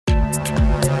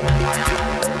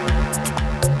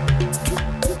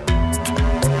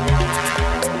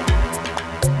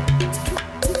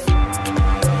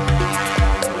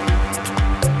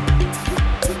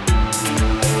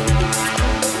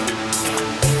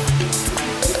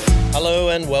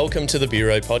and welcome to the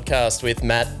Bureau podcast with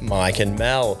Matt, Mike and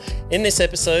Mel. In this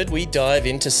episode, we dive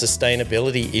into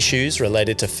sustainability issues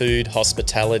related to food,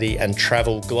 hospitality and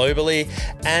travel globally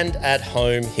and at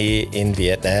home here in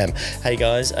Vietnam. Hey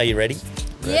guys, are you ready?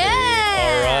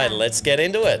 Yeah! All right, let's get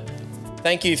into it.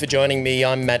 Thank you for joining me.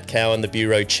 I'm Matt Cowan, the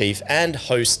Bureau Chief and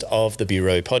host of the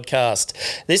Bureau podcast.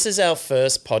 This is our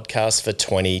first podcast for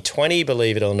 2020,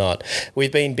 believe it or not.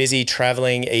 We've been busy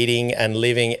traveling, eating and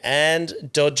living and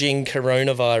dodging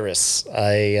coronavirus.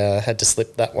 I had to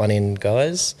slip that one in,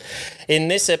 guys. In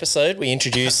this episode, we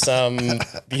introduce some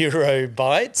Bureau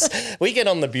bites. We get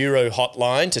on the Bureau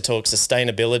hotline to talk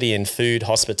sustainability in food,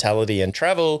 hospitality and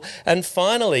travel. And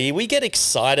finally, we get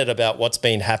excited about what's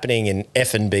been happening in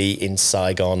F&B in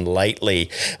Saigon lately,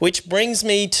 which brings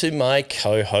me to my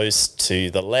co-host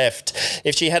to the left.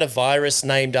 If she had a virus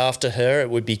named after her, it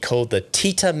would be called the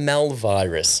Tita Mel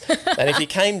virus. And if you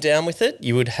came down with it,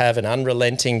 you would have an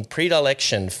unrelenting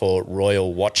predilection for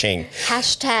royal watching.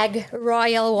 Hashtag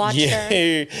royal watcher.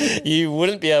 You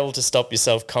wouldn't be able to stop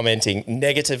yourself commenting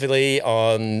negatively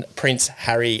on Prince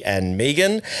Harry and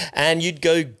Meghan, and you'd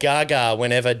go gaga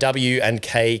whenever W and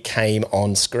K came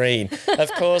on screen.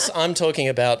 Of course, I'm talking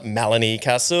about Melanie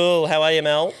Cassul. How are you,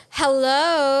 Mel?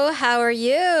 Hello, how are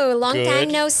you? Long Good. time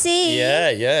no see.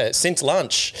 Yeah, since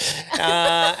lunch.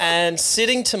 And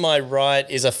sitting to my right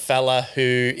is a fella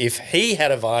who, if he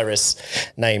had a virus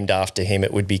named after him,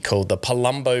 it would be called the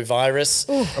Palumbo virus.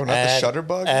 Oh, not the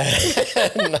shutterbug?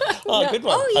 Good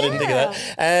one. Oh, I didn't think of yeah.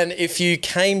 that. And if you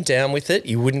came down with it,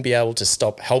 you wouldn't be able to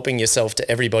stop helping yourself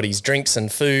to everybody's drinks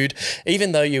and food,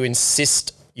 even though you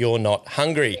insist you're not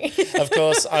hungry. Of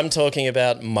course, I'm talking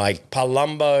about Mike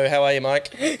Palumbo. How are you,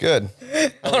 Mike? Good.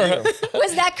 All right.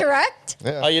 Was that correct?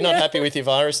 Yeah. Are you not happy with your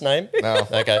virus name? No.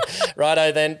 Okay.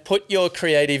 Righto then, put your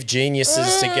creative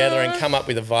geniuses together and come up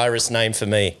with a virus name for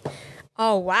me.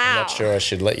 Oh, wow. I'm not sure I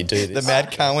should let you do this. The Mad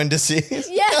Cowan disease?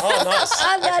 Yeah. Oh, nice.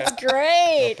 Oh, that's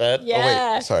great. Not bad. Yeah.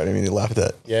 Oh, wait. Sorry, I didn't mean to laugh at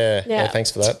that. Yeah, thanks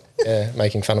for that. Yeah,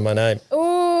 making fun of my name.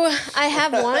 Ooh, I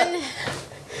have one,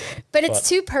 but it's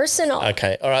too personal.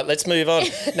 Okay, all right, let's move on.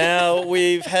 Now,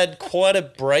 we've had quite a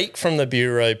break from the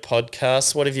Bureau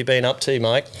podcast. What have you been up to,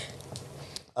 Mike?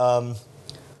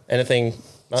 Anything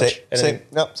much?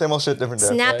 Same old shit, different day.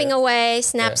 Snapping away,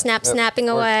 snapping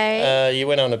away. You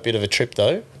went on a bit of a trip,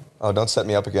 though. Oh, don't set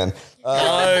me up again.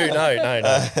 No.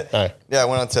 Yeah, I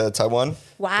went on to Taiwan.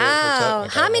 Wow.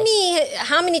 How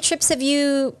many trips have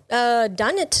you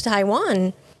done it to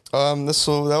Taiwan?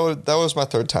 That was my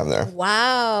third time there.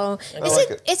 Wow.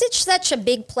 Is it such a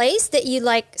big place that you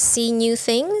like see new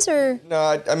things or?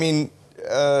 No, I mean,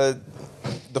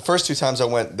 the first two times I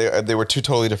went, they were two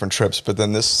totally different trips. But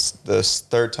then this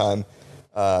third time,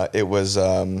 it was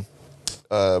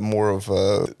more of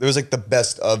it was like the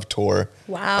best of tour.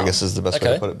 Wow. I guess is the best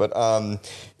way to put it. But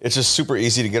it's just super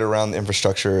easy to get around. The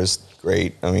infrastructure is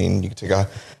great. I mean, you can take a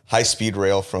high-speed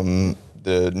rail from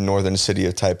the northern city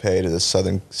of Taipei to the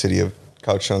southern city of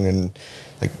Kaohsiung in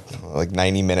like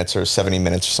 90 minutes or 70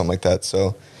 minutes or something like that.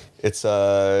 So it's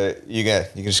you can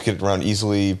just get around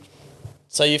easily.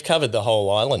 So you've covered the whole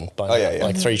island by now, yeah.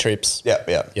 like 3 trips. Yep,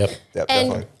 And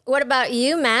definitely. what about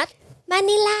you, Matt?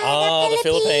 Manila, the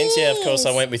Philippines. Yeah, of course,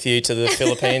 I went with you to the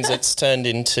Philippines. It's turned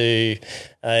into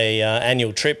a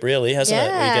annual trip, really, hasn't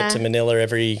it? We get to Manila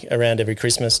around every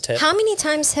Christmas. How many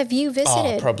times have you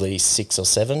visited? Probably 6 or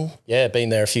 7. Yeah, been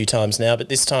there a few times now. But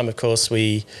this time, of course,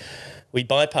 we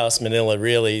bypassed Manila,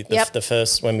 really, the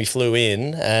first when we flew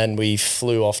in, and we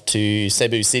flew off to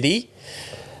Cebu City.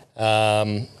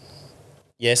 Cebu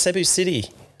City.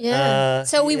 Yeah.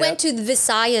 So we went to the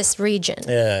Visayas region.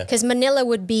 Yeah. Because Manila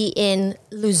would be in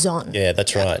Luzon. Yeah,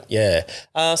 that's right. Yeah.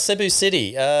 Cebu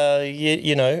City,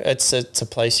 you know, it's a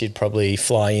place you'd probably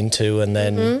fly into and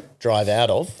then drive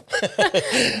out of.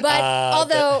 But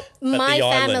although my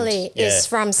family is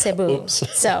from Cebu,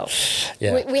 so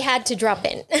we had to drop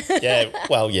in. Yeah,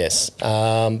 well, yes.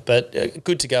 But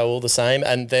good to go all the same.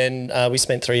 And then we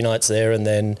spent 3 nights there and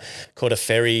then caught a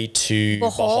ferry to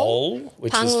Bohol,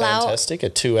 which was fantastic, a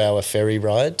 2-hour ferry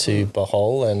ride to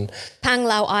Bohol. And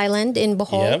Panglao Island in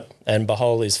Bohol. Yeah, and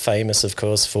Bohol is famous, of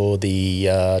course, for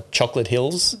the chocolate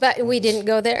hills. But we didn't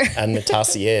go there. And the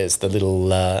tarsiers, the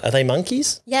little, are they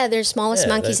monkeys? Yeah, they're smallest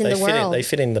monkeys in the world. They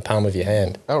fit in the palm of your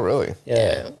hand. Oh, really?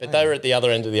 Yeah. But they were at the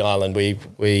other end of the island.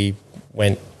 We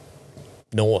went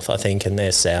north, I think, and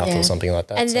they're south or something like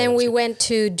that. And then we went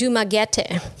to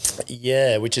Dumaguete.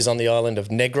 Yeah, which is on the island of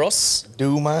Negros.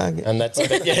 Dumag. And that's and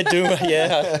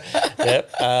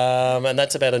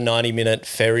that's about a 90-minute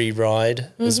ferry ride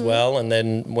as well. And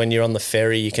then when you're on the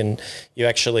ferry, you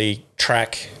actually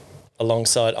track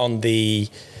alongside on the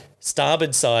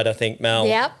starboard side, I think, Mel.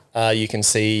 Yep. you can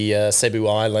see Cebu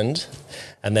Island,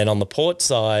 and then on the port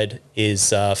side is,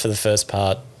 for the first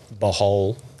part,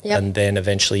 Bohol. Yep. And then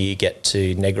eventually you get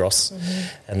to Negros,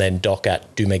 and then dock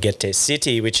at Dumaguete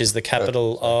City, which is the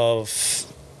capital of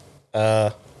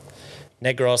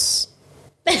Negros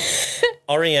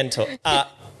Oriental.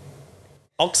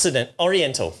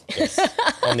 Oriental, yes,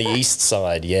 on the east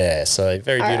side, yeah. So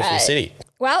very beautiful city.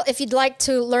 Well, if you'd like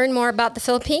to learn more about the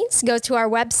Philippines, go to our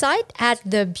website at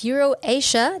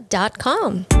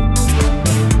thebureauasia.com.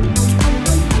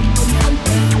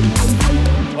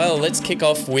 Well, let's kick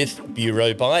off with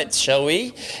Bureau Bites, shall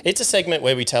we? It's a segment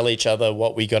where we tell each other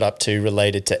what we got up to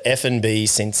related to F&B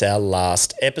since our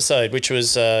last episode, which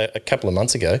was a couple of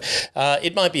months ago.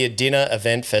 It might be a dinner,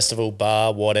 event, festival,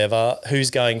 bar, whatever. Who's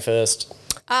going first?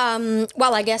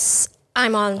 Well, I guess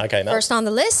I'm on first on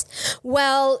the list.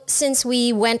 Well, since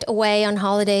we went away on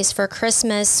holidays for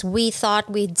Christmas, we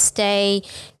thought we'd stay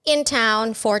in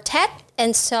town for Tet.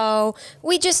 And so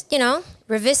we just,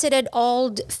 revisited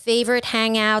old favorite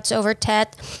hangouts over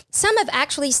Tet. Some have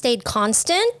actually stayed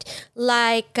constant,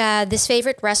 like this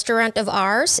favorite restaurant of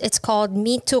ours. It's called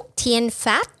Mi Tuk Tien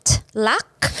Fat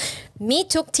Lak. Mi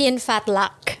Tuk Tien Fat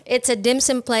Lak. It's a dim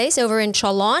sum place over in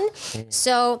Cholon.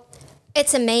 So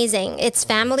it's amazing. It's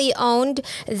family owned.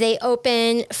 They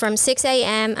open from 6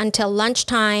 a.m. until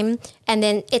lunchtime, and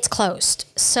then it's closed.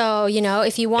 So,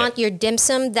 if you want your dim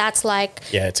sum, that's like...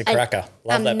 Yeah, it's a cracker.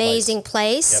 Love that amazing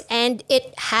place. Yep. And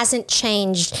it hasn't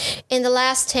changed. In the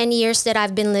last 10 years that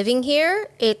I've been living here,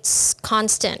 it's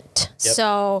constant. Yep.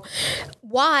 So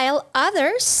while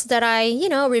others that I,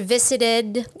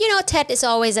 revisited, Tet is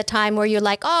always a time where you're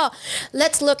like, oh,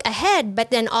 let's look ahead, but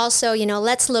then also,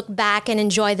 let's look back and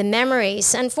enjoy the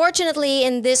memories. Unfortunately,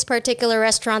 in this particular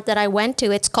restaurant that I went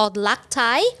to, it's called Lak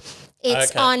Thai.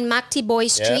 It's on Makti Boy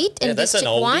Street in that's an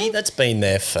oldie. That's been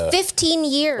there for 15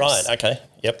 years. Right, okay.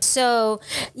 Yep. So,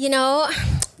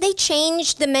 they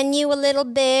changed the menu a little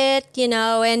bit,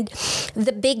 and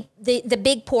the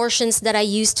big portions that I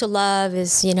used to love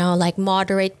is, like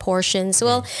moderate portions.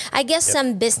 Well, I guess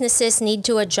some businesses need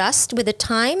to adjust with the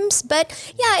times, but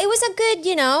yeah, it was a good,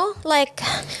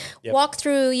 walk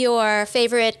through your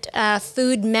favorite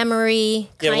food memory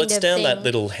kind well, it's of down thing. that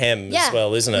little hem as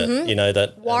well, isn't it?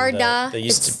 That Warda. They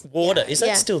used to Warda. Is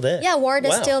that still there? Yeah,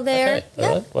 Warda's still there. Okay.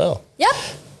 All right. Well. Yep.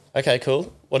 Okay,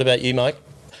 cool. What about you, Mike?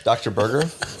 Dr. Burger.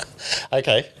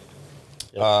 Okay.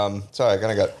 Yep. Sorry,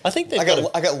 I think I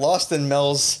got lost in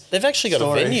Mel's. They've actually got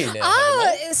a venue now.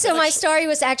 Oh, so my story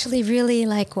was actually really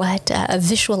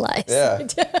visualized. Yeah,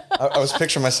 I was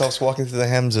picturing myself walking through the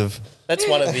hems of. That's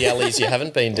one of the alleys you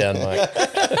haven't been down, Mike.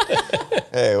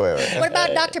 Hey, wait. What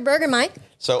about Dr. Burger, Mike?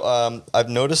 So I've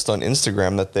noticed on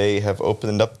Instagram that they have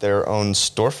opened up their own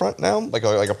storefront now, like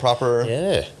a proper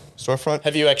storefront.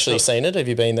 Have you actually seen it? Have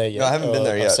you been there yet? No, I haven't been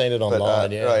there yet. I've seen it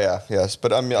online. But, yes.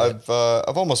 But I mean, I've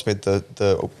almost made the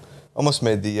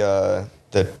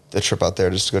trip out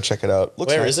there just to go check it out.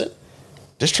 Where nice. Is it?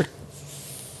 District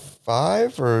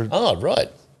 5 or? Oh, right.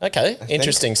 Okay,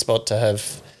 interesting spot to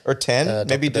have. Or 10,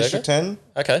 maybe District 10.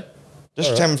 Okay.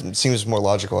 District 10 seems more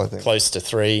logical, I think. Close to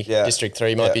 3. Yeah. District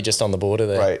 3 might be just on the border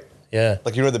there. Right. Yeah.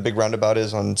 Like, where the big roundabout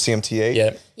is on CMT8?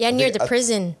 Yeah. Yeah, near the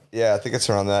prison. Yeah, I think it's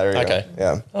around that area. Okay.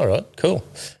 Yeah. All right, cool.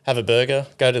 Have a burger,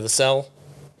 go to the cell.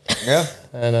 Yeah.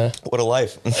 And what a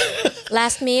life.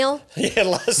 Last meal? Yeah,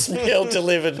 last meal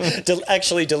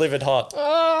actually delivered hot.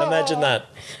 Oh. Imagine that.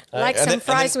 Like some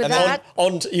fries with that.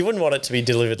 You wouldn't want it to be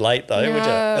delivered late though, would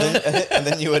you? And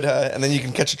then you would, and then you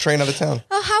can catch a train out of town.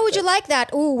 Oh, how would you like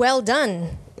that? Ooh, well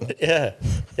done. Yeah.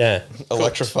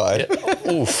 Electrified.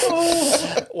 Yeah. Oof.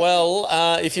 Well,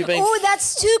 if you've been... Oh,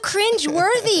 that's too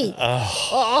cringe-worthy.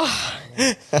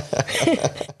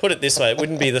 Put it this way, it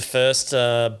wouldn't be the first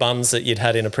buns that you'd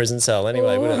had in a prison cell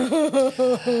anyway, would it?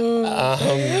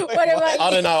 What about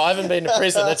I don't know. I haven't been to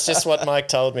prison. That's just what Mike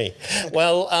told me.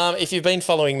 Well, if you've been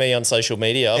following me on social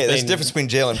media... there's a difference between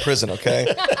jail and prison, okay?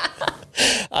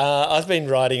 I've been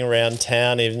riding around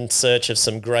town in search of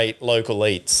some great local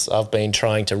eats. I've been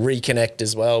trying to reconnect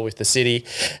as well with the city.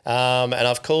 And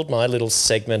I've called my little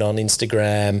segment on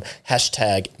Instagram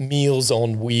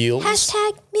 #MealsOnWheels.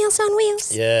 Meals on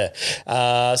Wheels. Yeah.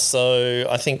 So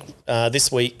I think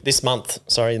the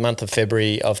month of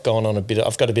February, I've got a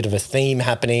bit of a theme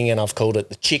happening, and I've called it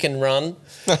the Chicken Run.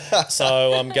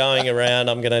 So I'm going around.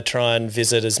 I'm going to try and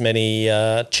visit as many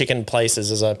chicken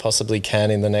places as I possibly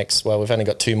can in the next. Well, we've only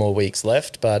got 2 more weeks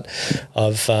left, but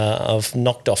I've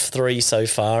knocked off 3 so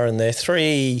far, and they're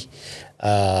 3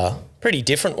 pretty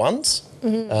different ones.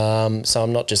 So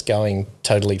I'm not just going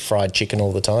totally fried chicken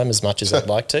all the time as much as I'd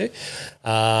like to.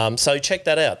 So check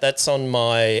that out. That's on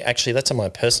my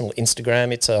personal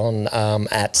Instagram. It's on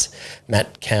at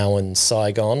Matt Cowan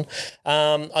Saigon.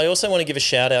 I also want to give a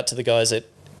shout out to the guys at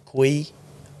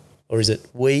or is it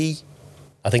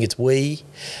I think it's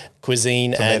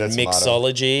Cuisine and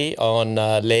Mixology on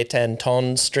Le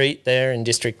Tanton Street there in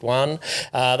District 1.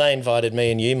 They invited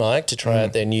me and you, Mike, to try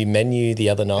out their new menu the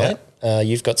other night. Yeah.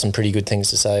 You've got some pretty good things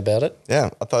to say about it. Yeah,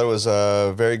 I thought it was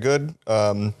very good,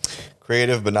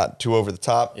 creative but not too over the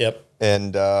top. Yep.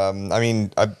 And I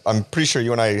mean, I'm pretty sure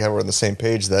you and I were on the same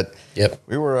page that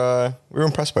we were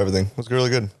impressed by everything. It was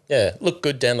really good. Yeah, look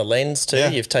good down the lens too. Yeah.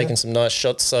 You've taken some nice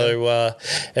shots, so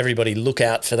everybody look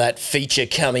out for that feature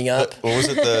coming up. What was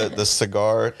it? The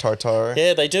cigar tartare?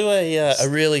 Yeah, they do a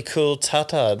really cool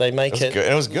tartare. They make it. Good.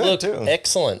 And it was good look too.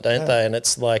 Excellent, don't they? And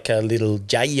it's like a little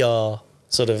jaya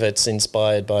sort of. It's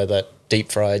inspired by that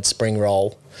deep fried spring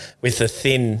roll with a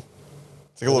thin.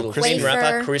 Like a little crispy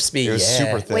wrapper, crispy. It was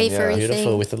super thin, wafer-y beautiful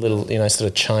thing. with a little, sort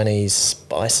of Chinese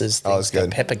spices. Things. Oh, it's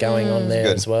good. Got pepper going on there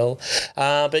as well.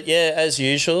 But yeah, as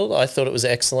usual, I thought it was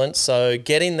excellent. So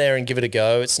get in there and give it a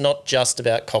go. It's not just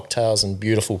about cocktails and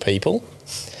beautiful people.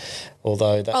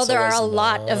 Although that's there are a nice.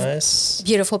 lot of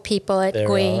beautiful people at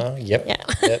Gui. Yep. Yeah.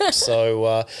 Yep.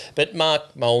 So, but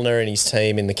Mark Molnar and his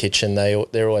team in the kitchen,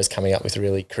 they're always coming up with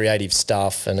really creative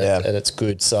stuff, and it's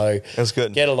good. So it's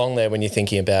good. Get along there when you're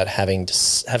thinking about having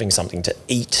something to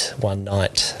eat one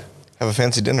night. Have a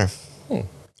fancy dinner.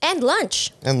 And lunch.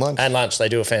 And lunch. They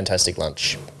do a fantastic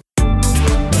lunch.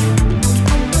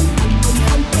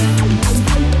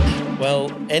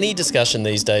 Well, any discussion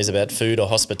these days about food or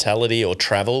hospitality or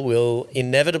travel will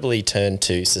inevitably turn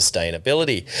to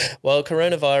sustainability. While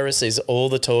coronavirus is all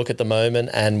the talk at the moment,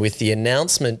 and with the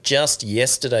announcement just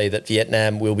yesterday that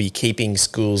Vietnam will be keeping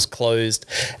schools closed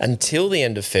until the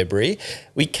end of February,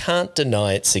 we can't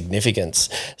deny its significance.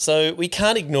 So we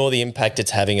can't ignore the impact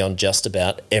it's having on just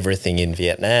about everything in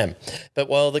Vietnam. But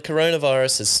while the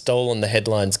coronavirus has stolen the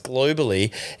headlines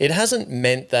globally, it hasn't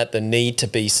meant that the need to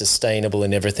be sustainable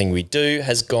in everything we do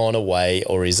has gone away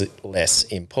or is less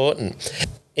important.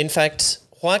 In fact,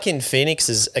 Joaquin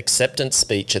Phoenix's acceptance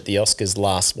speech at the Oscars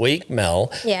last week,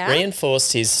 Mel,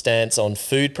 reinforced his stance on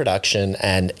food production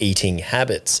and eating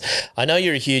habits. I know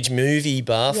you're a huge movie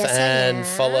buff and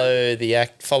follow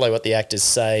what the actors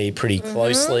say pretty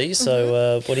closely.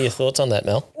 So what are your thoughts on that,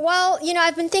 Mel? Well,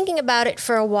 I've been thinking about it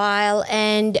for a while,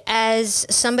 and as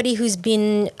somebody who's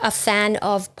been a fan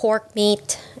of pork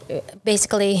meat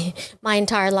basically my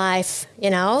entire life,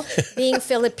 being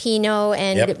Filipino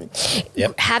and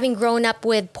having grown up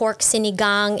with pork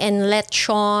sinigang and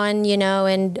lechon,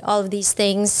 and all of these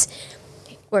things.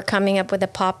 We're coming up with a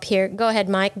pop here. Go ahead,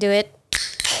 Mike, do it.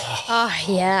 Oh,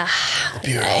 yeah. The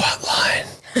Bureau Hotline.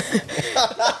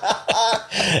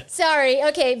 Sorry.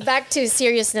 Okay, back to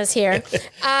seriousness here.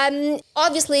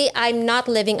 Obviously, I'm not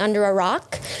living under a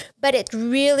rock, but it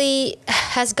really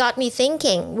has got me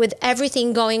thinking with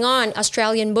everything going on.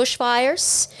 Australian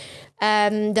bushfires,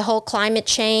 the whole climate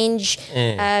change,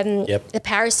 the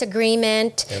Paris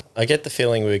Agreement. Yep. I get the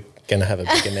feeling we're going to have a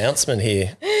big announcement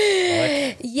here.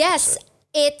 Yes,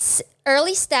 it's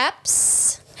early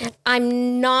steps.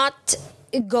 I'm not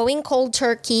going cold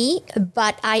turkey,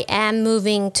 but I am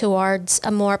moving towards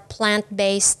a more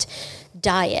plant-based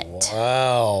diet.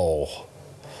 Wow.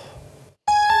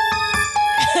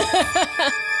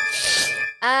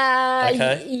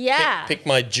 Okay. Yeah. Pick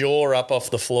my jaw up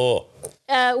off the floor.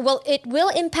 Well, it will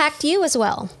impact you as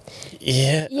well.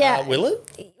 Yeah. Yeah. Will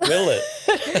it? Will it?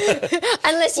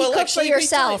 Unless you cook for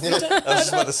yourself. I was just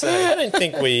about to say. I don't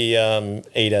think we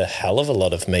eat a hell of a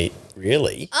lot of meat,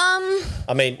 really.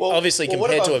 I mean, obviously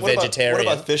compared to a vegetarian.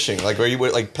 What about fishing? Like,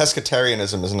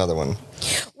 pescatarianism is another one.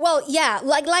 Well, yeah,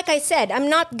 like I said, I'm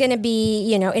not going to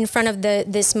be, in front of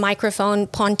this microphone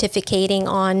pontificating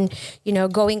on,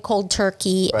 going cold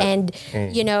turkey and,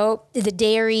 the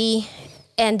dairy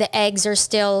and the eggs are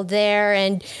still there,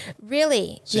 and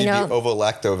really, so you'd be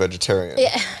ovo-lacto vegetarian.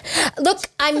 Yeah. Look,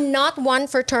 I'm not one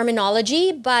for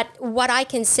terminology, but what I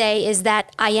can say is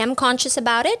that I am conscious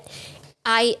about it.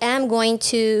 I am going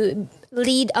to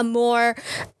lead a more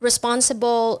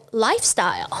responsible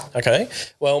lifestyle. Okay.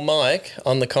 Well, Mike,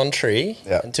 on the contrary,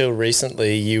 until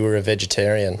recently you were a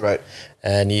vegetarian. Right.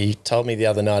 And you told me the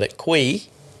other night at Kui,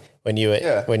 when you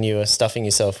were stuffing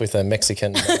yourself with a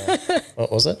Mexican,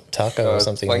 what was it? Taco or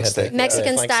something? Flank steak.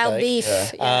 Mexican style beef.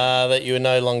 Yeah. That you were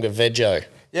no longer veggie.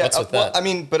 Yeah. What's with that? Well, I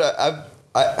mean, but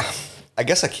I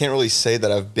guess I can't really say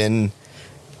that I've been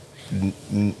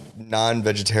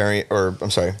vegetarian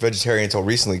until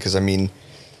recently, because I mean,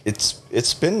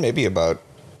 it's been maybe about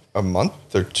a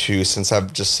month or two since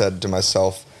I've just said to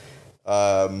myself,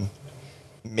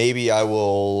 maybe I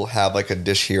will have like a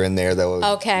dish here and there that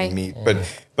will be meat,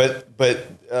 but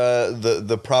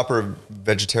the proper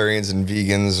vegetarians and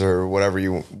vegans or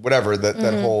whatever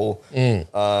that whole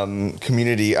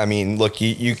community. I mean, look,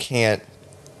 you can't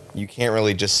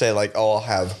really just say like, oh, I'll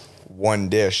have one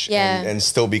dish and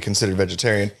still be considered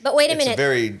vegetarian. But wait a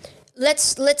minute.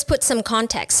 Let's put some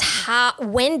context.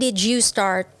 When did you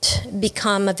start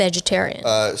become a vegetarian?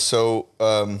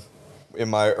 In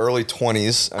my early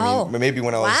 20s, I mean, maybe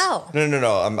when I was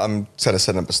no. I'm trying to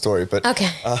set up a story, but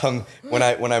when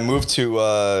I moved to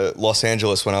Los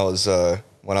Angeles when I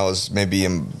was maybe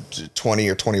 20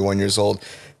 or 21 years old,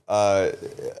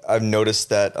 I've noticed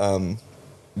that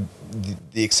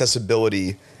the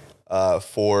accessibility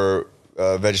for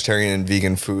vegetarian and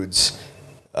vegan foods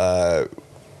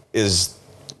is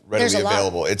readily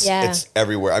available. It's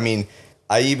everywhere. I mean,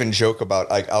 I even joke about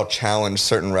like I'll challenge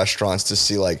certain restaurants to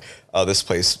see like, oh, this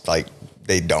place like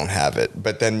they don't have it.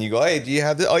 But then you go, hey, do you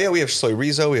have this? Oh yeah, we have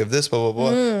chorizo, we have this, blah blah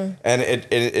blah. And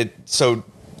it so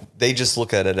they just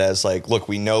look at it as like, look,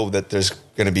 we know that there's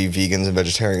going to be vegans and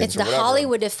vegetarians. It's the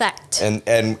Hollywood effect.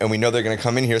 And we know they're going to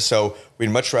come in here, so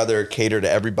we'd much rather cater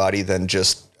to everybody than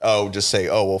just say,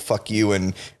 oh, well, fuck you,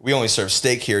 and we only serve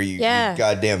steak here, you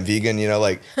goddamn vegan, you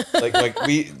know,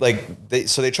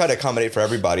 so they try to accommodate for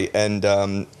everybody.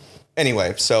 And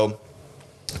anyway, so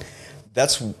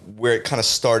that's where it kind of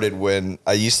started when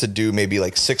I used to do maybe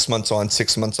like 6 months on,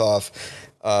 6 months off,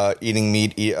 eating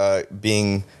meat,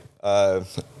 being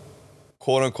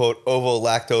quote unquote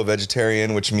ovo-lacto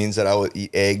vegetarian, which means that I would eat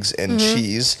eggs and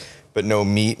cheese, but no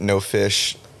meat, no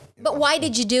fish. But why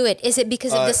did you do it? Is it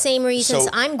because of the same reasons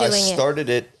I'm doing it? I started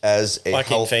it as a like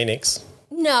in Phoenix.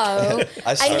 No,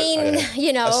 I mean,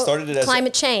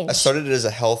 climate change. I started it as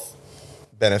a health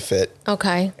benefit.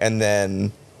 Okay. And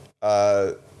then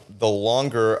the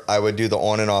longer I would do the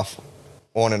on and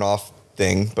off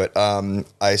thing, but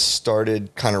I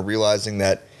started kind of realizing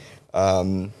that,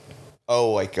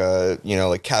 like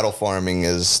cattle farming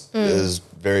is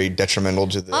very detrimental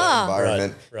to the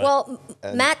environment. Right. Well,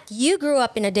 Matt, you grew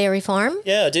up in a dairy farm.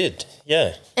 Yeah, I did.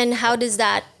 Yeah. And how does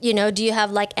that, do you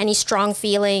have like any strong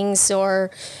feelings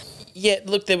or? Yeah,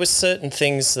 look, there were certain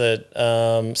things that,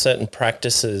 certain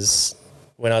practices,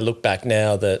 when I look back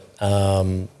now, that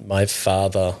my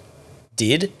father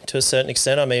did to a certain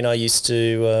extent. I mean, I used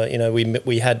to,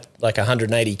 we had like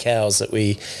 180 cows that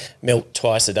we milked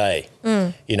twice a day,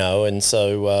 and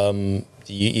so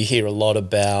you hear a lot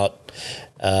about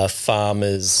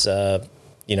farmers,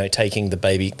 taking the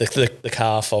baby, the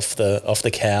calf off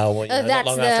the cow, not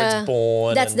long after it's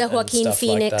born. That's the Joaquin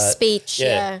Phoenix like speech.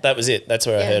 Yeah, that was it. That's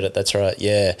where I heard it. That's right.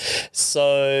 Yeah.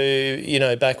 So,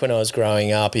 back when I was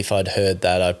growing up, if I'd heard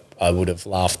that, I would have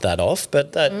laughed that off.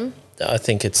 But that I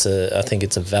think it's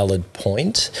a valid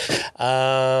point.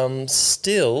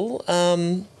 Still, I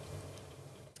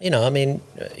mean,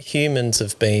 humans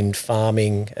have been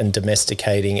farming and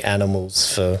domesticating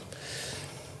animals for,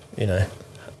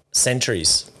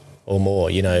 centuries or more,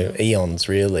 eons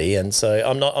really. And so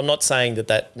I'm not saying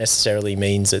that necessarily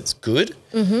means it's good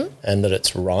and that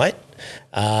it's right.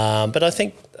 But I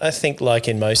think like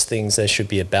in most things there should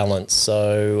be a balance.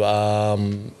 So,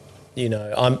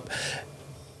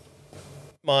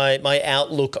 my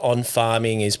outlook on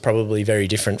farming is probably very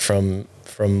different from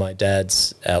my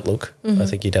dad's outlook. I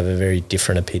think he'd have a very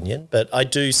different opinion. But I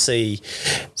do see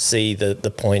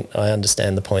the point. I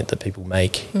understand the point that people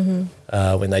make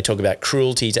when they talk about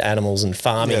cruelty to animals and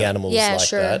farming animals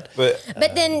that.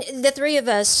 But then the three of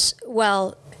us,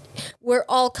 we're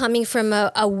all coming from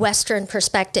a Western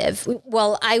perspective.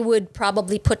 Well, I would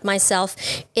probably put myself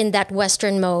in that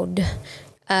Western mode,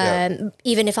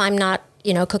 even if I'm not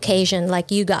Caucasian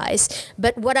like you guys.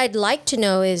 But what I'd like to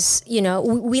know is,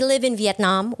 we live in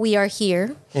Vietnam. We are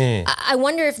here. I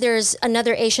wonder if there's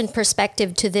another Asian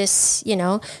perspective to this,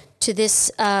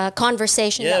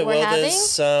 conversation that we're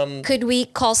having. Could we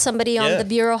call somebody on the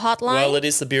Bureau hotline? Well, it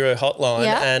is the Bureau hotline.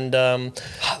 Yeah. And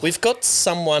we've got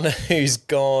someone who's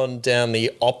gone down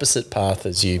the opposite path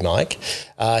as you, Mike.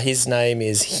 His name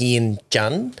is Hien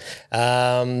Jun.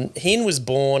 Hien was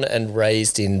born and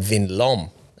raised in Vinh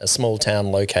Long, a small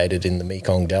town located in the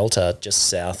Mekong Delta, just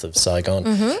south of Saigon.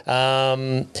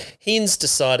 Hien's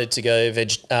decided to go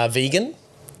vegan,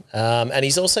 and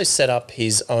he's also set up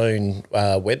his own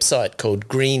website called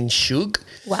Green Shug.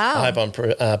 Wow. I hope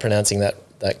I'm pronouncing that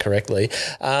that correctly.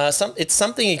 It's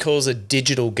something he calls a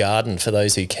digital garden for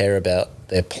those who care about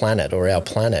their planet or our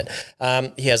planet.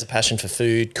 He has a passion for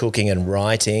food, cooking and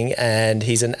writing, and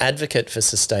he's an advocate for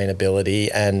sustainability.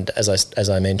 And as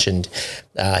I mentioned,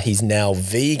 he's now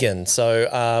vegan.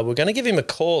 So we're going to give him a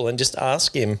call and just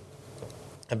ask him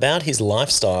about his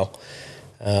lifestyle.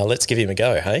 Let's give him a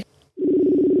go, hey?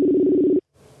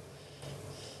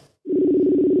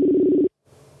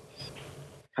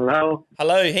 Hello.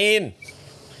 Hello, Hen.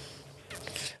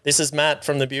 This is Matt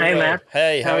from the Bureau. Hey, Matt.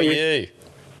 Hey, how are you?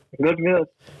 Good.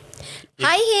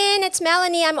 Hi, Hen. It's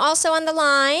Melanie. I'm also on the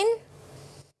line.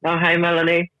 Oh, hi,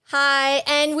 Melanie. Hi,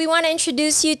 and we want to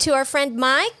introduce you to our friend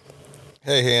Mike.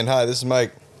 Hey, Han. Hi, this is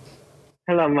Mike.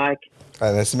 Hello, Mike.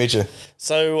 Hi, nice to meet you.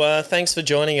 So thanks for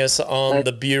joining us on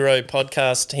the Bureau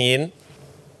podcast, Hen.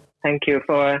 Thank you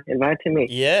for inviting me.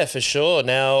 Yeah, for sure.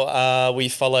 Now, we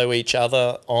follow each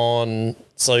other on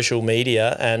social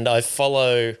media, and I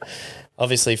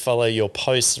obviously follow your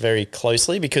posts very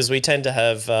closely because we tend to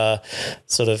have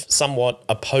sort of somewhat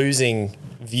opposing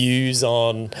views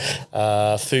on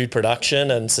food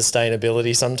production and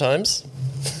sustainability sometimes.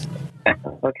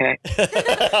 Okay.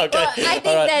 Okay. Well, I think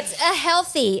that's a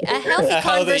healthy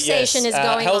conversation is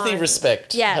going healthy on.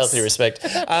 Respect. Yes. Healthy respect.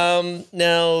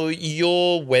 Now,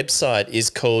 your website is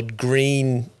called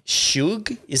Green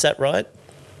Shug. Is that right?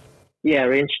 Yeah,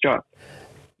 Rainstruck.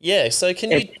 Yeah. So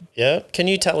can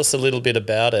you tell us a little bit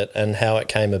about it and how it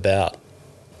came about?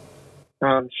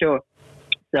 Sure.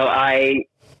 So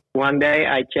one day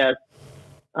I just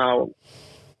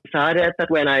decided that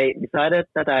when I decided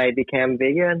that I became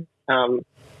vegan,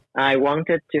 I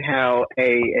wanted to have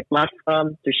a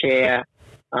platform to share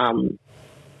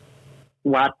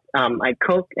what I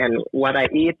cook and what I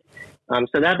eat.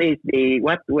 So that is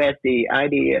where the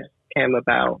idea came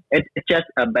about. It's just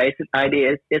a basic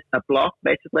idea. It's a blog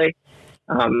basically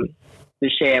to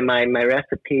share my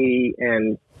recipe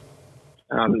and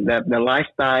the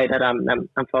lifestyle that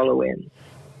I'm following.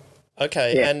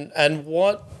 Okay, yeah. And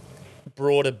what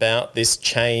brought about this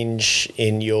change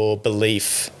in your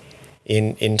belief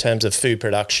in terms of food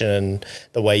production and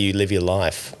the way you live your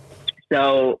life?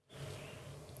 So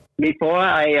before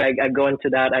I go into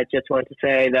that, I just want to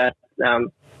say that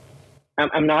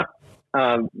I'm not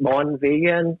born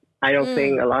vegan. I don't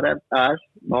think a lot of us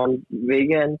born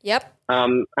vegan. Yep.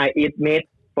 I eat meat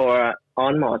for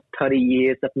almost 30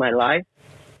 years of my life.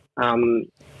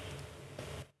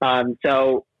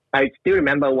 So I still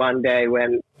remember one day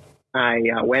when I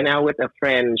went out with a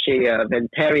friend. She a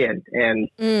vegetarian, and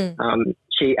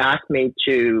she asked me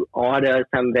to order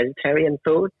some vegetarian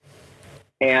food,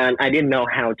 and I didn't know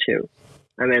how to.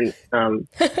 I mean,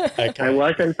 okay. I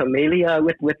wasn't familiar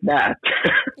with that.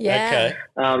 Yeah.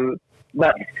 Okay.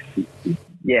 But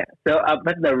yeah. So,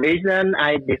 but the reason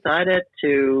I decided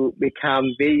to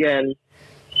become vegan is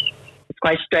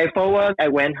quite straightforward. I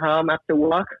went home after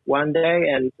work one day,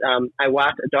 and I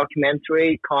watched a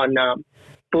documentary called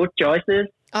Food Choices.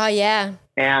 Oh yeah.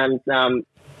 And and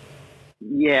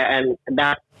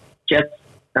that just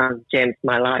changed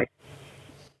my life.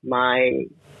 My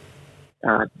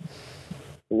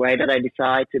way that I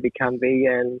decided to become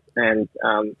vegan and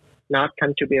not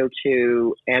contribute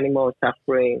to animal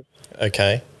suffering.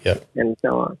 Okay. Yep. And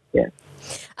so on. Yeah.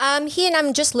 Here,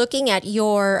 I'm just looking at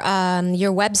your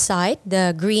website,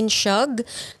 the Green Shug.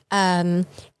 And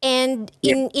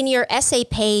in your essay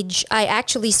page, I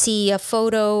actually see a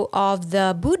photo of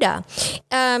the Buddha.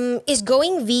 Is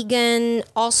going vegan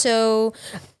also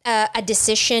a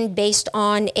decision based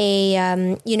on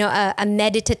a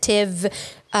meditative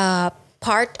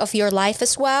part of your life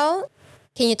as well?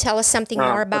 Can you tell us something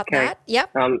more about that?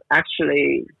 Yep.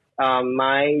 Actually,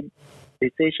 my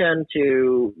decision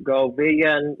to go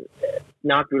vegan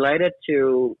not related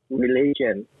to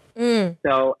religion.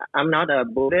 So I'm not a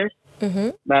Buddhist,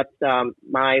 but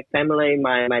my family,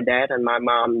 my dad and my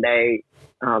mom, they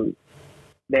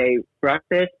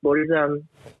practice Buddhism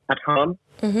at home.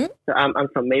 So I'm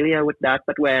familiar with that.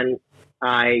 But when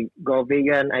I go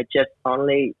vegan,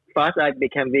 first I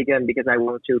became vegan because I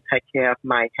want to take care of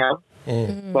my health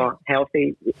for health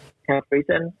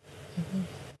reasons.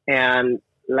 And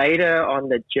later on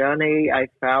the journey, I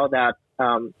found that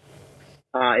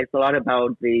it's a lot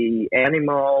about the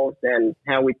animals and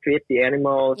how we treat the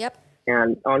animals,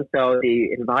 and also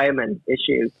the environment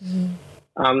issues.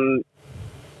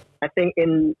 I think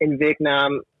in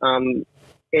Vietnam,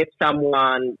 if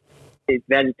someone is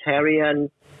vegetarian,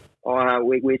 or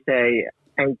we say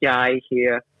Anh Chay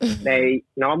here, they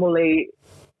normally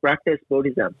practice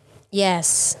Buddhism.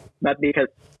 Yes. But because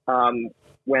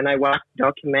when I watch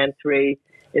documentary,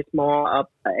 it's more of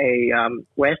a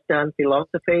Western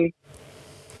philosophy.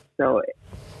 So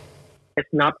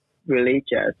it's not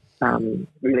religious,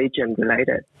 religion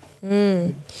related.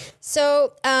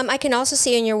 So I can also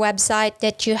see on your website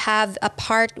that you have a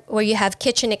part where you have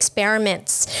kitchen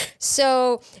experiments.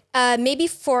 So maybe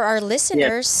for our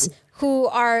listeners who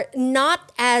are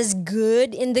not as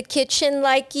good in the kitchen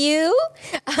like you,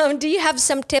 do you have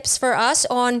some tips for us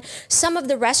on some of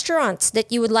the restaurants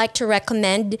that you would like to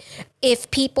recommend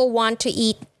if people want to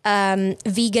eat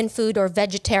vegan food or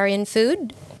vegetarian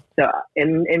food? So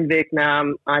in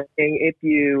Vietnam, I think if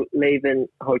you live in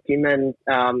Ho Chi Minh,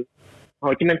 Ho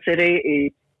Chi Minh City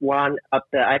is one of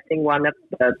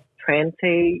the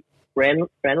 20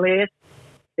 friendliest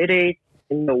cities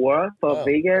in the world for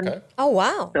vegan. Okay. Oh,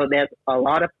 wow. So there's a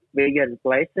lot of vegan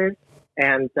places.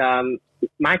 And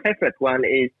my favorite one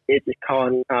is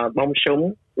called Bông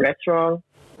Súng Restaurant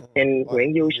in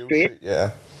Nguyễn Du Street.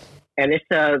 Yeah. And it's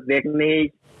a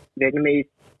Vietnamese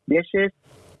dishes.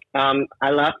 I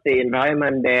love the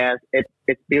environment there.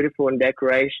 It's beautiful in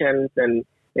decorations, and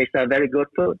it's a very good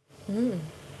food.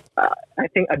 I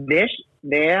think a dish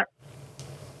there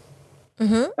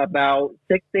about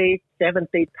 60,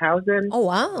 70,000. Oh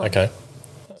wow! Okay.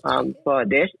 For a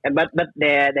dish, but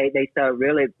there they serve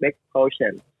really big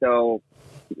portions. So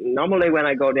normally when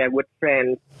I go there with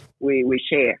friends, we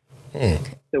share.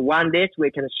 So one dish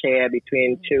we can share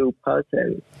between two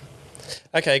persons.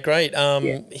 Okay, great.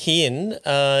 Hien,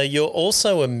 you're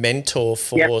also a mentor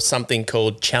for something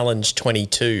called Challenge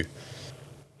 22.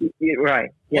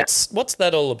 Right. Yeah. What's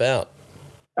that all about?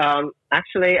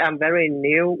 Actually, I'm very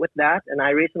new with that, and I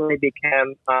recently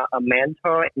became a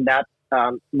mentor in that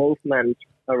movement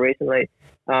recently.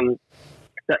 So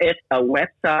it's a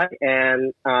website,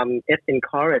 and it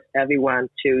encourages everyone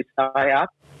to sign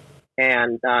up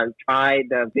and try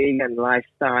the vegan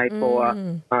lifestyle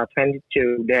for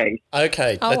 22 days.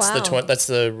 Okay, that's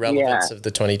the relevance of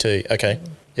the 22. Okay,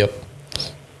 yep.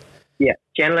 Yeah,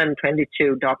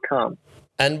 Genland22.com.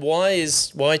 And why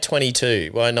 22?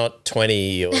 Why not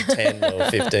 20 or 10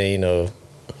 or 15 or?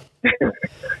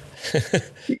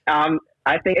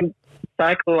 I think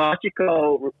a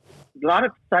lot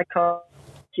of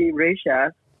psychology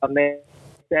research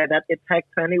said that it takes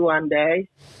 21 days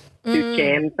to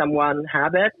change someone's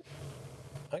habit.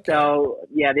 Okay. So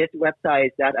this website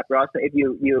is that abroad. So if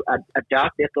you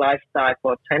adopt this lifestyle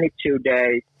for 22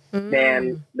 days,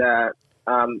 then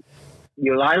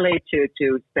you're likely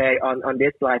to stay on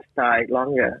this lifestyle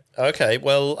longer. Okay,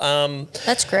 well,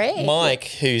 that's great. Mike,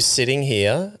 who's sitting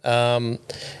here,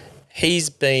 he's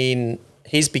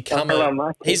become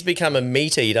a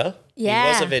meat eater. Yeah. He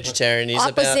was a vegetarian.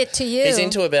 To you. He's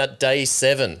into about day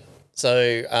 7.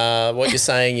 So what you're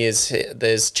saying is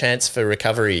there's chance for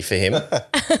recovery for him.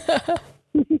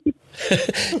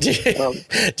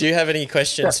 Do you have any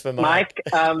questions for Mike?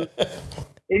 Mike,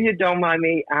 if you don't mind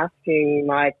me asking,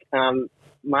 Mike,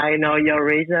 might I know your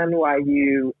reason why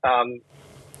you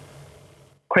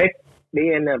quit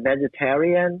being a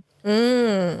vegetarian?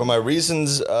 For my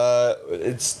reasons,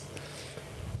 it's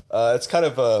kind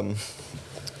of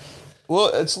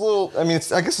it's a little. I mean,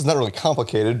 I guess it's not really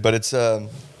complicated, but it's.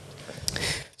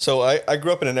 So I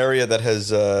grew up in an area that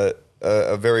has a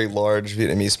very large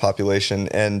Vietnamese population,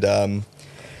 and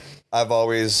I've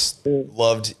always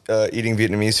loved eating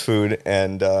Vietnamese food.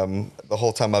 And the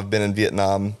whole time I've been in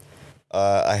Vietnam,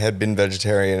 I had been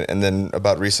vegetarian, and then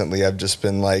about recently I've just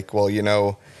been like, well,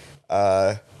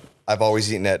 I've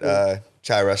always eaten at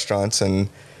Chai restaurants, and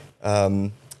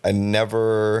I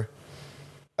never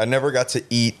got to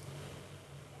eat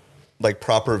like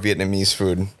proper Vietnamese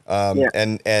food.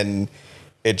 And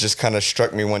it just kind of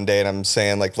struck me one day, and I'm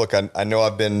saying like, look, I know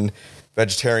I've been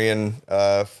vegetarian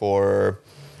for,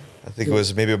 I think it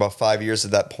was maybe about 5 years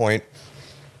at that point.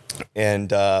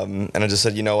 And I just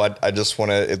said, I just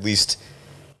want to at least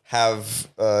have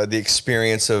the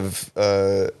experience of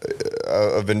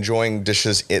enjoying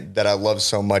dishes that I love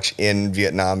so much in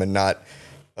Vietnam, and not,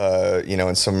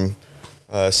 in some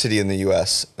city in the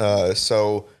U.S.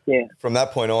 So from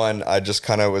that point on, I just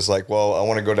kind of was like, well, I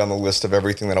want to go down the list of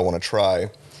everything that I want to try,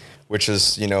 which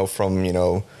is,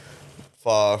 from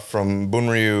pho, from Bun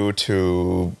Ryu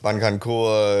to Ban Can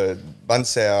Cua, Ban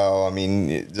Sao. I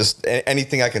mean, just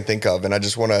anything I can think of. And I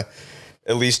just want to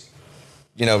at least,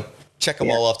 check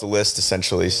them all off the list,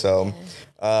 essentially. So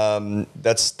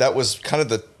that was kind of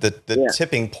the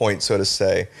tipping point, so to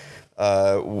say,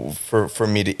 for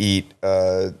me to eat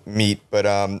meat. But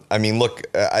I mean, look,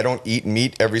 I don't eat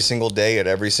meat every single day at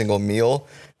every single meal.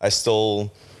 I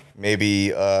still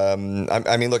Maybe, I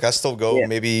mean, look, I still go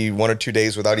maybe 1 or 2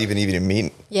 days without even eating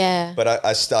meat. Yeah. But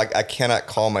I cannot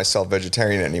call myself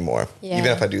vegetarian anymore, even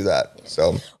if I do that.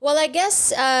 So. Well, I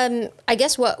guess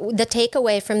what the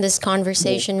takeaway from this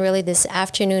conversation really this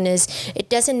afternoon is it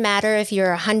doesn't matter if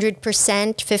you're 100%,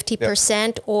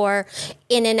 50%, or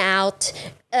in and out.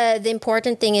 The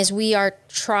important thing is we are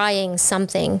trying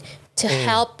something to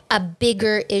help a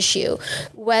bigger issue,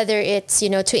 whether it's,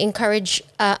 to encourage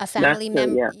a family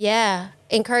member,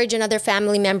 encourage another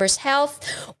family member's health,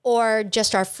 or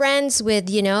just our friends with,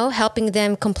 helping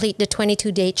them complete the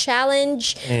 22-day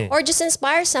challenge, or just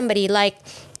inspire somebody like,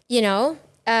 we're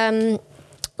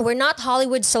not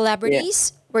Hollywood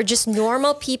celebrities. We're just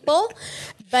normal people.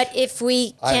 But if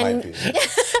we can,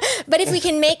 but if we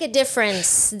can make a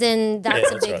difference, then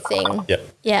that's a big thing.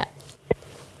 Yeah.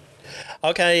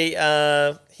 Okay,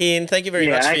 Hien, thank you very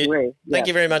much. Thank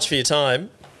you very much for your time.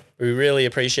 We really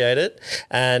appreciate it,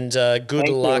 and good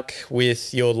luck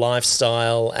with your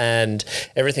lifestyle and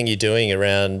everything you're doing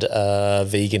around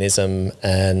veganism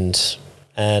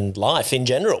and life in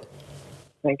general.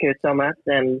 Thank you so much,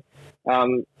 and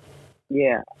on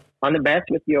the best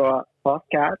with your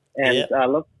podcast, and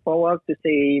look forward to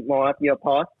see more of your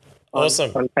posts.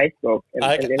 Awesome. On Facebook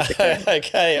and Instagram.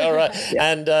 Okay, all right.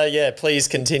 And please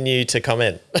continue to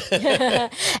comment.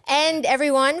 And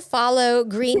everyone follow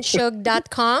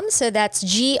greenshug.com. So that's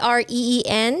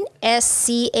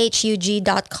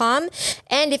GREENSCHUG.com.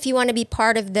 And if you want to be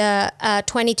part of the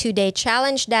 22-day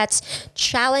challenge, that's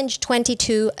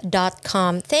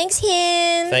challenge22.com. Thanks,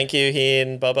 Hien. Thank you,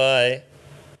 Hien. Bye-bye.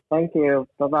 Thank you.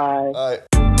 Bye-bye. Bye.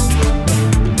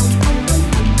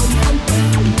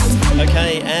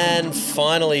 Okay, and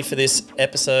finally for this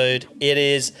episode, it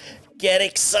is Get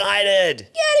Excited.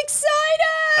 Get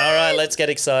excited! All right, let's get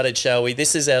excited, shall we?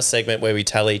 This is our segment where we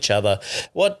tell each other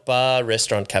what bar,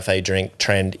 restaurant, cafe, drink,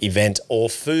 trend, event, or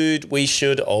food we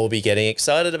should all be getting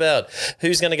excited about.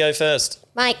 Who's going to go first?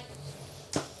 Mike.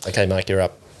 Okay, Mike, you're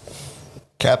up.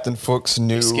 Captain Fook's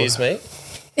new... Excuse me?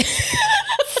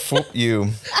 Fook you.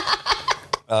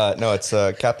 No, it's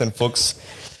Captain Fook's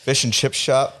Fish and Chip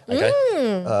Shop. Okay.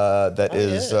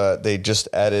 They just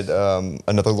added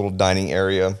another little dining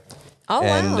area. Oh,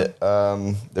 and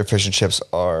their fish and chips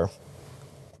are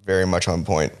very much on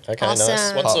point. Okay, awesome.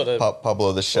 nice. What sort of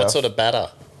Pablo the chef? What sort of batter?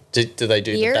 Do they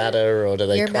do Beer? the batter, or do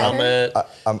they crumb it?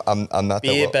 I'm not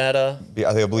beer batter.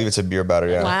 I believe it's a beer batter.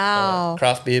 Yeah. Wow.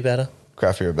 Craft beer batter.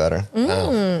 Craft beer batter.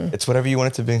 Wow. It's whatever you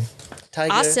want it to be.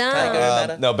 Awesome. Tiger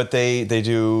batter. No, but they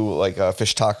do like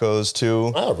fish tacos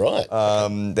too. Oh, right.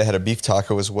 They had a beef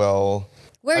taco as well.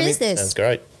 Where is this? Sounds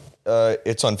great.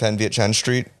 It's on Phan Viet Chan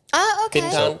Street. Oh, okay.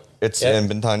 Bintan. It's in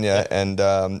Bintan, and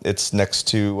it's next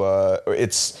to.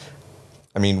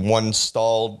 One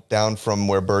stall down from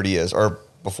where Birdie is, or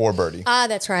before Birdie. Ah,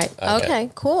 that's right. Okay,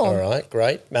 cool. All right,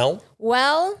 great. Mel?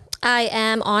 Well, I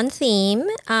am on theme.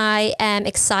 I am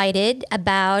excited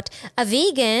about a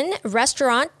vegan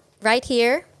restaurant right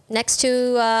here next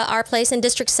to our place in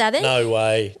District 7. No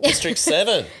way. District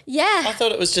 7? Yeah. I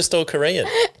thought it was just all Korean.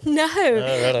 No.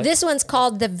 Right. This one's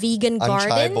called the Vegan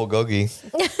Garden. Anchai Bulgogi.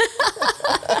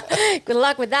 Good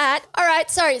luck with that. All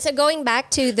right, sorry. So going back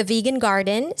to the Vegan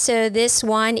Garden. So this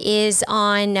one is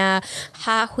on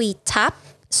Ha Hui Tap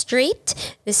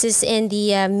Street. This is in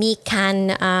the Mi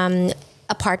Can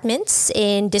apartments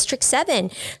in District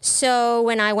 7. So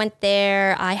when I went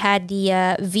there, I had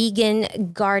the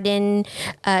Vegan Garden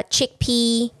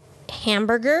chickpea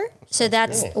hamburger. So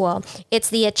that's, it's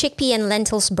the chickpea and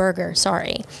lentils burger,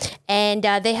 sorry. And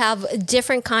they have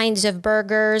different kinds of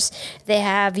burgers. They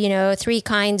have, 3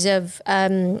 kinds of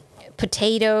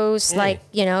potatoes,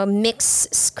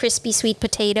 mixed crispy sweet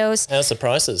potatoes. How's the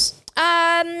prices?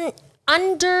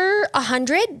 Under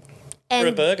 100. For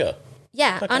a burger?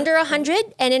 Yeah, okay. Under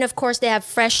 100. And then, of course, they have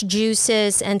fresh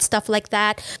juices and stuff like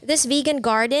that. This Vegan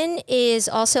Garden is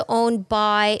also owned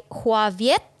by Hoa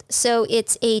Viet. So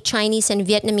it's a Chinese and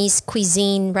Vietnamese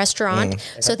cuisine restaurant. Okay.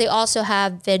 So they also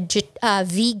have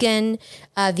vegan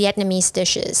Vietnamese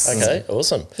dishes. Okay,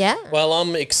 awesome. Yeah. Well,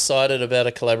 I'm excited about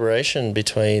a collaboration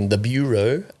between the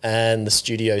Bureau and the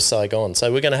Studio Saigon.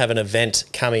 So we're going to have an event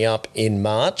coming up in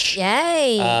March.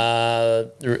 Yay.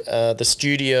 The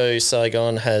Studio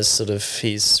Saigon has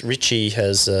Richie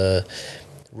has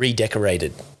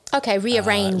redecorated. Okay,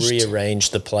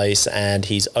 rearranged the place, and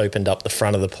he's opened up the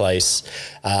front of the place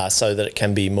so that it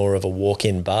can be more of a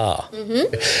walk-in bar.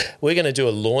 Mm-hmm. We're going to do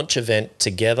a launch event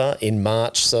together in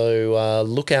March, so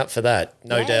look out for that.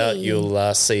 No doubt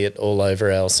you'll see it all over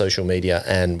our social media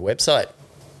and website.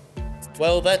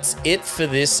 Well, that's it for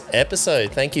this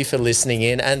episode. Thank you for listening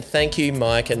in, and thank you,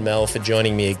 Mike and Mel, for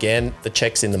joining me again. The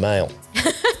check's in the mail.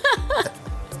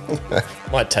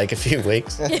 Might take a few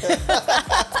weeks.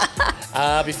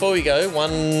 Before we go,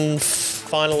 one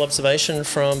final observation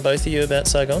from both of you about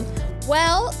Saigon?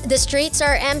 Well, the streets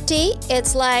are empty.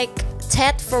 It's like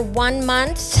Tet for 1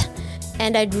 month.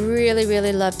 And I'd really,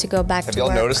 really love to go back to work.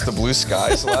 Have y'all noticed the blue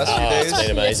skies the last few days? It's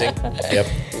been amazing. Yep,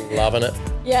 loving it.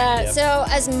 Yeah, so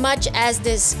as much as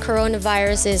this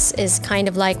coronavirus is kind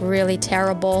of like really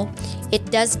terrible, it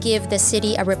does give the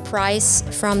city a reprise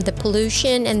from the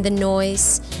pollution and the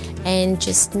noise and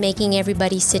just making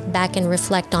everybody sit back and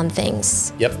reflect on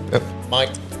things. Yep. Mike?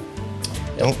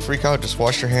 Don't freak out. Just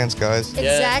wash your hands, guys.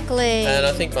 Exactly. And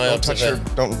I think don't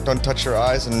touch your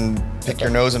eyes and pick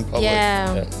your nose in public.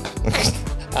 Yeah.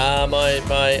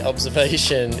 My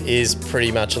observation is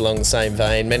pretty much along the same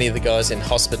vein. Many of the guys in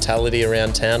hospitality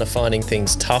around town are finding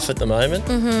things tough at the moment.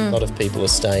 A lot of people are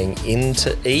staying in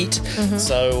to eat.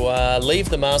 So leave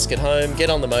the mask at home, get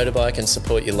on the motorbike and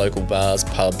support your local bars,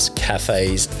 pubs,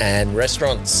 cafes and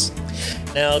restaurants.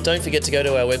 Now, don't forget to go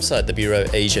to our website,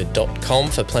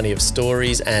 thebureauasia.com, for plenty of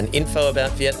stories and info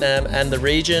about Vietnam and the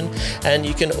region. And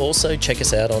you can also check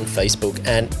us out on Facebook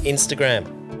and Instagram.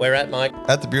 Where at, Mike?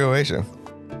 At the Bureau Asia.